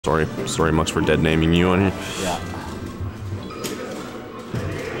Sorry, Mux, for dead naming you on here. Yeah.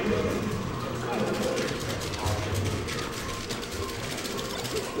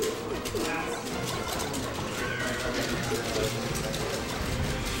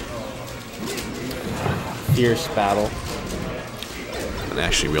 Fierce battle. And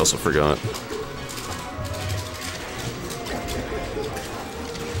actually, we also forgot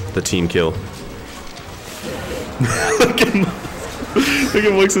the team kill. Look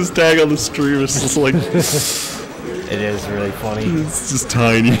at Mux's tag on the stream. It's just like it is really funny. It's just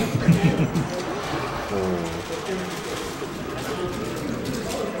tiny.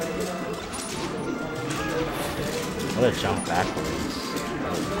 What a jump backwards.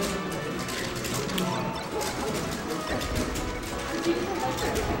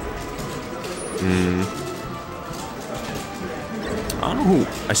 I don't know who.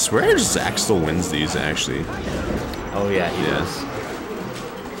 I swear Zach still wins these, actually. Oh, yeah, he does.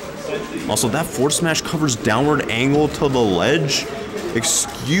 Also, that forward smash covers downward angle to the ledge.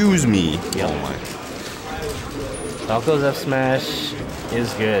 Excuse me. Yep. Oh my. Falco's F smash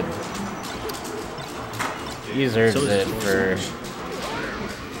is good. He deserves it for.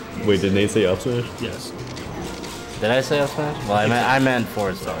 Wait, did Nate say up smash? Yes. Did I say up smash? Well, I meant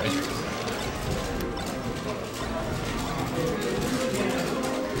forward, sorry.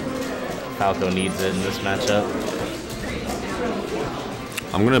 Falco needs it in this matchup.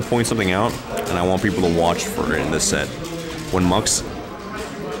 I'm gonna point something out, and I want people to watch for it in this set. When Mux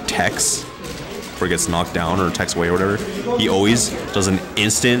techs, or gets knocked down or techs away or whatever, he always does an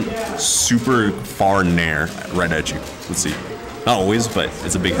instant, super far nair right at you. Let's see. Not always, but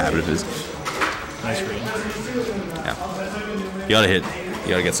it's a big habit of his. Nice read. Yeah. You gotta hit. You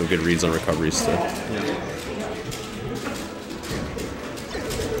gotta get some good reads on recoveries still.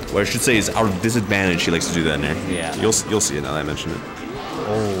 What I should say is, out of disadvantage, he likes to do that nair. Yeah. You'll see it now that I mention it.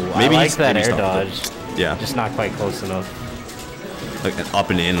 Oh, maybe I like that air dodge. Yeah. Just not quite close enough. Like an up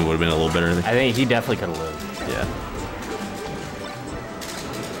and in would have been a little better. I think he definitely could have lived. Yeah.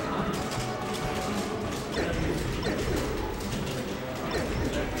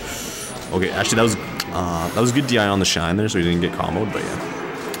 Okay, actually that was good DI on the shine there, so he didn't get comboed, but yeah.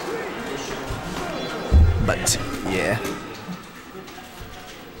 But yeah.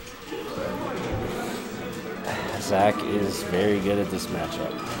 Zach is very good at this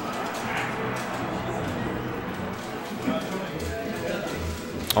matchup.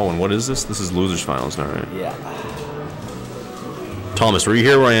 Oh, and what is this? This is losers finals now, right? Yeah. Thomas, were you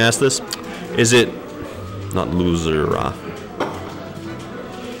here when I asked this? Is it not loser?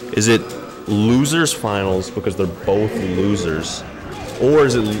 Is it losers finals because they're both losers, or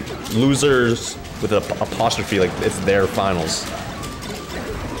is it losers with an apostrophe like it's their finals?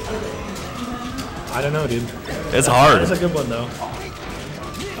 I don't know, dude. It's hard. That's a good one, though.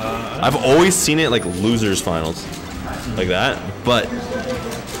 I've always seen it like losers finals, like that, but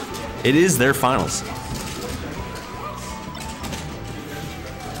it is their finals.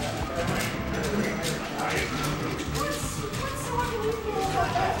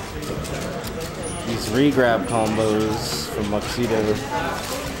 These re-grab combos from Muxedo.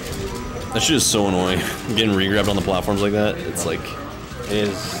 That shit is so annoying. Getting re-grabbed on the platforms like that, it's like... It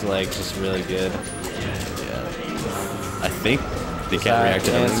is like just really good. Yeah. I think they can't react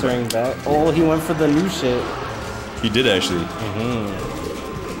to anything. Answering back. Oh, he went for the new shit. He did actually.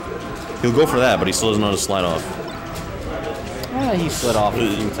 He'll go for that, but he still doesn't know how to slide off. Yeah, he slid off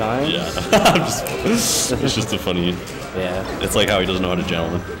a few times. Yeah. It's just a funny... Yeah. It's like how he doesn't know how to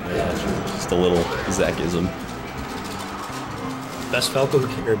gentleman. Yeah. Just a little Zachism. Best Falco who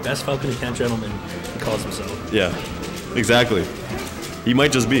can't gentleman, he calls himself. Yeah. Exactly. He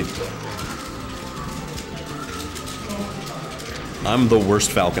might just be. I'm the worst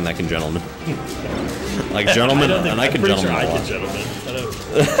Falcon that can gentleman. Like gentleman, and I can gentleman. I can gentleman.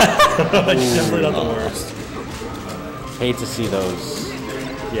 I'm definitely not the worst. Hate to see those.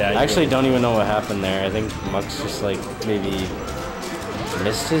 Yeah. I actually don't even know what happened there. I think Mux just like maybe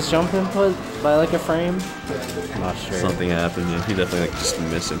missed his jump input by like a frame. I'm not sure. Something happened. Yeah, he definitely like just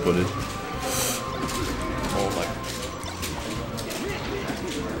misinputted. Oh my.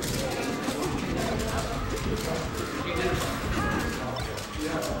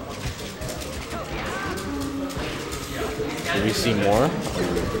 Did we see more?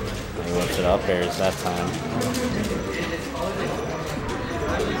 He went to the up airs that time.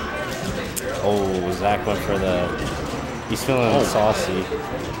 Oh, Zach went for the... He's feeling saucy.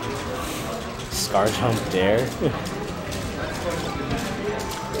 Scar jump there.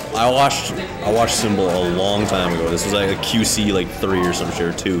 I watched Symbol a long time ago. This was like a QC like 3 or some shit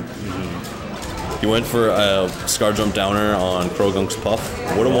or 2. He went for a Scar Jump Downer on Krogunk's Puff.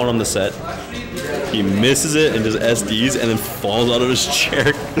 Would have won on the set. He misses it and just SDs and then falls out of his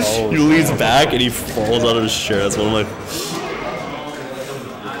chair. He leans back and he falls out of his chair. That's one of my...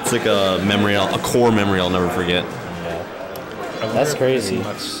 It's like a memory, a core memory I'll never forget. That's crazy.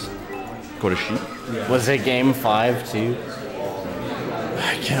 Go to sheep? Was it game 5 too?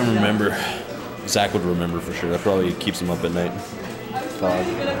 I can't remember. Zach would remember for sure. That probably keeps him up at night. Fuck.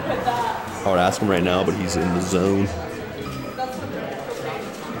 I would ask him right now, but he's in the zone.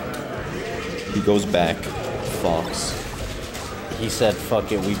 He goes back. Fox. He said,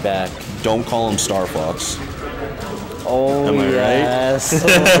 fuck it, we back. Don't call him Star Fox. Oh, am I yes.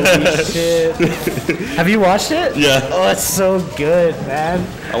 Holy shit. Have you watched it? Yeah. Oh, it's so good, man.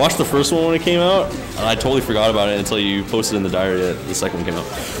 I watched the first one when it came out, and I totally forgot about it until you posted in the diary that the second one came out.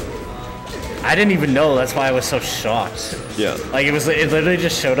 I didn't even know. That's why I was so shocked. Yeah. Like, it literally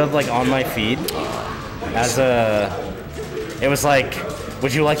just showed up, like, on my feed as a... It was like,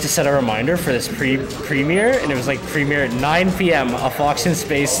 would you like to set a reminder for this premiere? And it was like, premiere at 9 p.m., A Fox in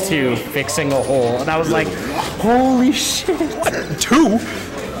Space 2, fixing a hole. And I was like, holy shit. What? 2?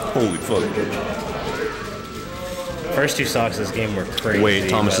 Holy fuck. First 2 stocks of this game were crazy. Wait,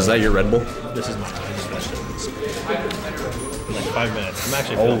 Thomas, is that your Red Bull? This is mine. In like 5 minutes. I'm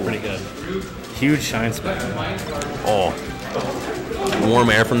actually feeling pretty good. Huge shine spec. Oh. Warm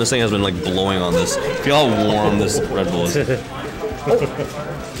air from this thing has been like blowing on this. Feel how warm this Red Bull is.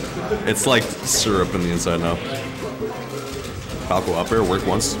 It's like syrup in the inside now. Falco up air, work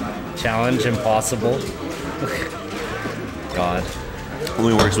once. Challenge impossible. God.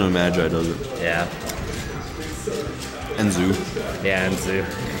 Only works when Magi does it. Yeah. And Zoo. Yeah, and Zoo.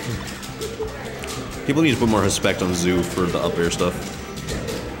 People need to put more respect on Zoo for the up air stuff.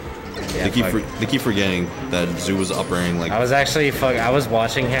 Yeah, They keep forgetting that Zoo was up airing like. I was actually I was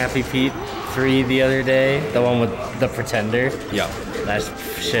watching Happy Feet 3 the other day, the one with the Pretender. Yeah. That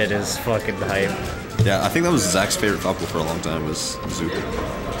shit is fucking hype. Yeah, I think that was Zach's favorite Falco for a long time was Zoo.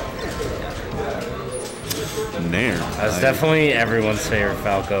 Nair. That was definitely everyone's favorite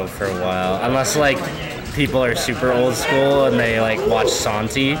Falco for a while, unless like people are super old school and they like watch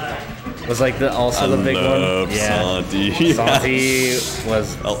Santi. Was like the big one. Yeah. Santi. Santi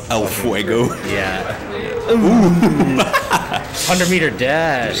was El Fuego. Yeah. 100-meter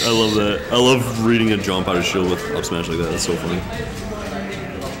dash. I love that. I love reading a jump out of shield with up smash like that. That's so funny.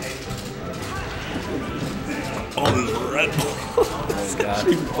 Oh, this Red Bull. Oh god.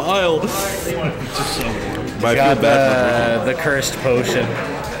 Vile. Got the cursed potion.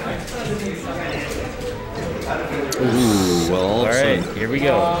 Ooh, well, all right, here we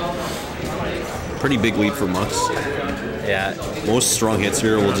go. Pretty big lead for Mux. Yeah. Most strong hits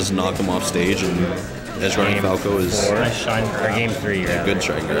here will just knock them off stage, and edge guarding Falco is Nice shine or game 3. Yeah. good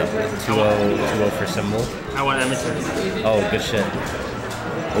try grab. 2-0 for symbol. I want amateur. Oh, good shit.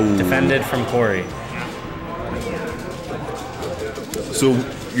 Oh. Defended from Corey. So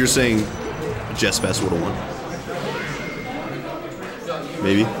you're saying Jess Fest would have won?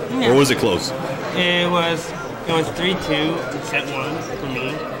 Maybe? Yeah. Or was it close? It was 3-2, set 1 for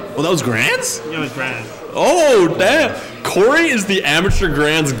me. Oh, that was Grands? It was grand. Oh, damn. Corey is the amateur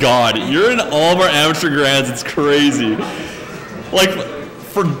Grands god. You're in all of our amateur Grands. It's crazy. Like,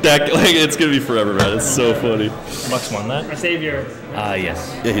 for decades. Like, it's going to be forever, man. It's so funny. Mux won that? Our savior. Yes.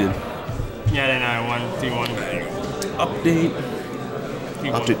 Yeah, he did. Yeah, then I won 3-1. Update.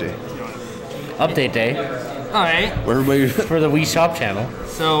 Update day. Update day Alright, Where everybody, for the Wii Shop channel.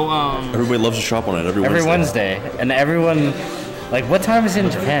 so, everybody loves to shop on it every Every Wednesday. Wednesday. And everyone, like, what time is it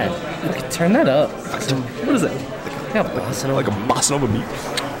in Japan? Look, turn that up. What is that? Yeah, bossa nova. Like a bossa nova beat.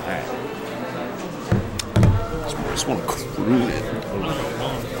 Alright. I just want to croon it.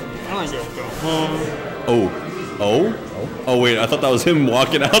 I like to go home. Oh, wait, I thought that was him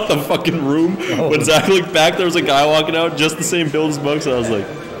walking out the fucking room. Oh. When Zach looked back, there was a guy walking out, just the same build as Bugs, and I was like,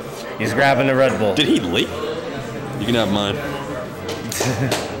 He's grabbing a Red Bull. did he leak? You can have mine.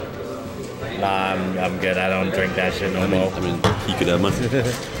 Nah, I'm good. I don't drink that shit no more. I mean, he could have mine.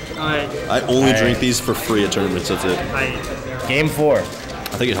 Alright, I only Alright. drink these for free at tournaments, that's it. I Game 4. I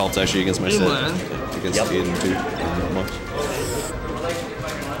think it helps actually against my You set. won. Against Yep. Aiden too.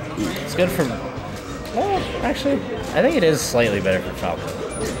 It's good for... Well, actually, I think it is slightly better for Falco.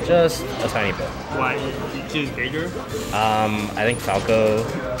 Just a tiny bit. why? You choose bigger? I think Falco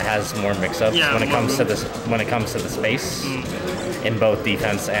has more mix-ups Yeah, when it more comes to moves. this. When it comes to the space, in both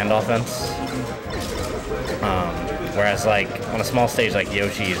defense and offense. Whereas, like on a small stage like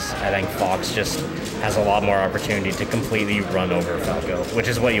Yoshi's, I think Fox just has a lot more opportunity to completely run over Falco, which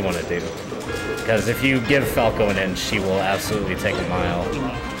is what you want to do. Because if you give Falco an inch, she will absolutely take a mile.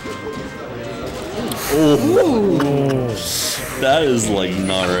 That is like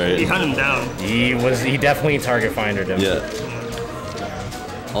not He right. cut him down. He definitely target findered him. Yeah.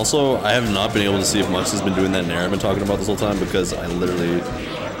 Also, I have not been able to see if Mux has been doing that nair I've been talking about this whole time because I literally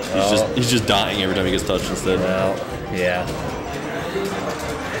he's just dying every time he gets touched instead. Well, yeah.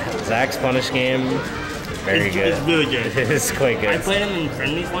 Zach's punish game, very It's- good. it's really good. It's quite I good. played him in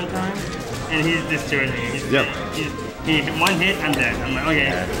friendlies one time, and he's destroyed me. He one hit, I'm dead. I'm like,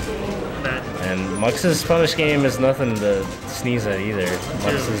 okay. But And Mux's punish game is nothing to sneeze at either.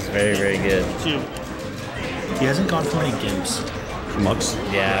 Mux is very, very good. shoot. He hasn't gone for many games. Mux?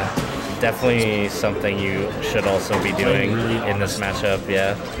 Yeah, definitely something you should also be doing really in this matchup.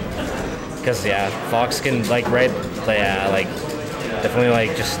 Yeah, because Fox can like definitely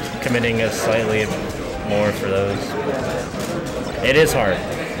like just committing a slightly more for those. It is hard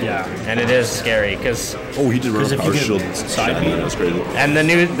Yeah. and it is scary because Oh, he did run Because a if power you shield get side side beat. That's crazy. and the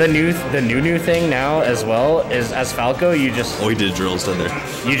new thing now as well is as Falco you just Oh, he did drill instead there.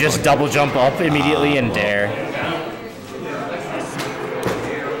 double jump up immediately and dare.